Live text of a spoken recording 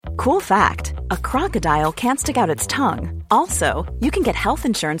Cool fact, a crocodile can't stick out its tongue. Also, you can get health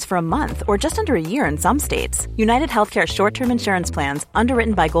insurance for a month or just under a year in some states. United Healthcare short-term insurance plans,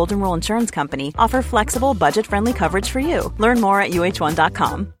 underwritten by Golden Rule Insurance Company, offer flexible, budget-friendly coverage for you. Learn more at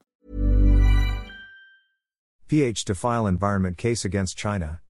uh1.com. PH to file environment case against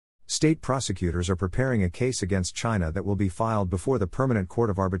China. State prosecutors are preparing a case against China that will be filed before the Permanent Court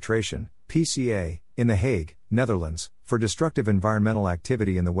of Arbitration, PCA, in The Hague, Netherlands, for destructive environmental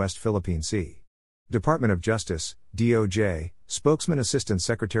activity in the West Philippine Sea. Department of Justice, DOJ, spokesman Assistant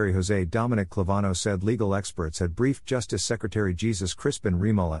Secretary Jose Dominic Clavano said legal experts had briefed Justice Secretary Jesus Crispin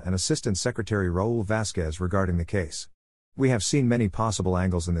Remulla and Assistant Secretary Raul Vasquez regarding the case. We have seen many possible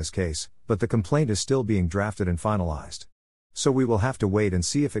angles in this case, but the complaint is still being drafted and finalized. So we will have to wait and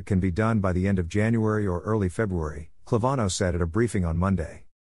see if it can be done by the end of January or early February, Clavano said at a briefing on Monday.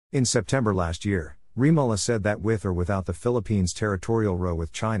 In September last year, Remulla said that with or without the Philippines' territorial row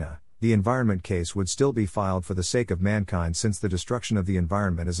with China, the environment case would still be filed for the sake of mankind since the destruction of the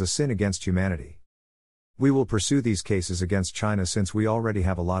environment is a sin against humanity. We will pursue these cases against China since we already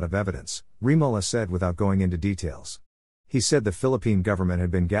have a lot of evidence, Remulla said without going into details. He said the Philippine government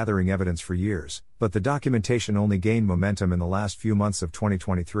had been gathering evidence for years, but the documentation only gained momentum in the last few months of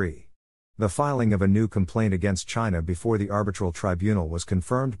 2023. The filing of a new complaint against China before the arbitral tribunal was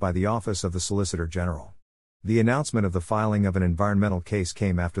confirmed by the Office of the Solicitor General. The announcement of the filing of an environmental case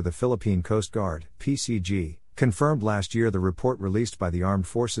came after the Philippine Coast Guard, PCG, confirmed last year the report released by the Armed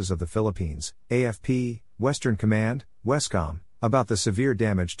Forces of the Philippines, AFP, Western Command, WESCOM, about the severe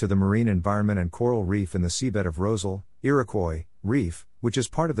damage to the marine environment and coral reef in the seabed of Rosal, Iroquois, Reef, which is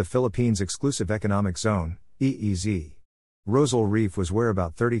part of the Philippines' Exclusive Economic Zone, EEZ. Rosal Reef was where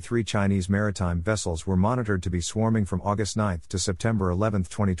about 33 Chinese maritime vessels were monitored to be swarming from August 9 to September 11,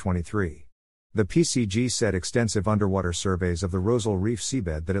 2023. The PCG said extensive underwater surveys of the Rosal Reef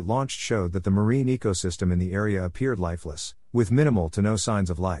seabed that it launched showed that the marine ecosystem in the area appeared lifeless, with minimal to no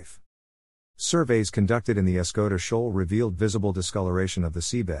signs of life. Surveys conducted in the Escota Shoal revealed visible discoloration of the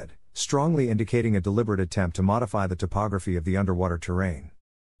seabed, strongly indicating a deliberate attempt to modify the topography of the underwater terrain.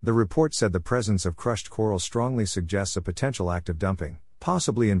 The report said the presence of crushed coral strongly suggests a potential act of dumping,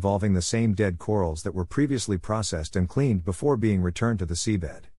 possibly involving the same dead corals that were previously processed and cleaned before being returned to the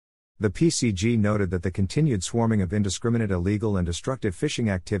seabed. The PCG noted that the continued swarming of indiscriminate illegal and destructive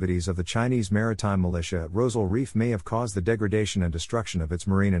fishing activities of the Chinese maritime militia at Rosal Reef may have caused the degradation and destruction of its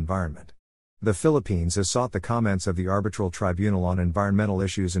marine environment. The Philippines has sought the comments of the Arbitral Tribunal on environmental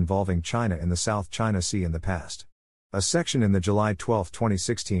issues involving China in the South China Sea in the past. A section in the July 12,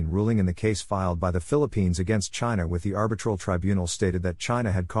 2016 ruling in the case filed by the Philippines against China with the Arbitral Tribunal stated that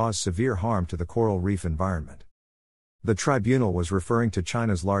China had caused severe harm to the coral reef environment. The tribunal was referring to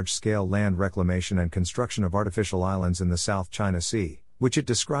China's large-scale land reclamation and construction of artificial islands in the South China Sea, which it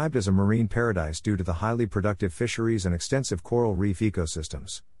described as a marine paradise due to the highly productive fisheries and extensive coral reef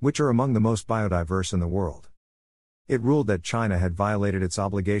ecosystems, which are among the most biodiverse in the world. It ruled that China had violated its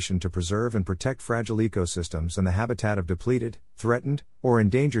obligation to preserve and protect fragile ecosystems and the habitat of depleted, threatened, or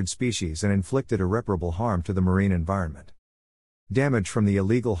endangered species and inflicted irreparable harm to the marine environment. Damage from the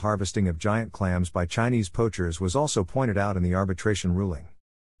illegal harvesting of giant clams by Chinese poachers was also pointed out in the arbitration ruling.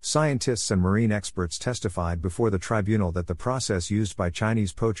 Scientists and marine experts testified before the tribunal that the process used by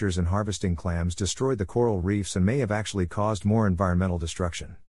Chinese poachers in harvesting clams destroyed the coral reefs and may have actually caused more environmental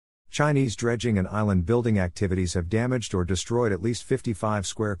destruction. Chinese dredging and island building activities have damaged or destroyed at least 55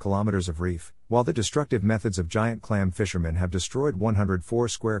 square kilometers of reef, while the destructive methods of giant clam fishermen have destroyed 104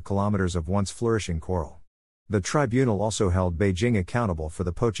 square kilometers of once flourishing coral. The tribunal also held Beijing accountable for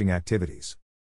the poaching activities.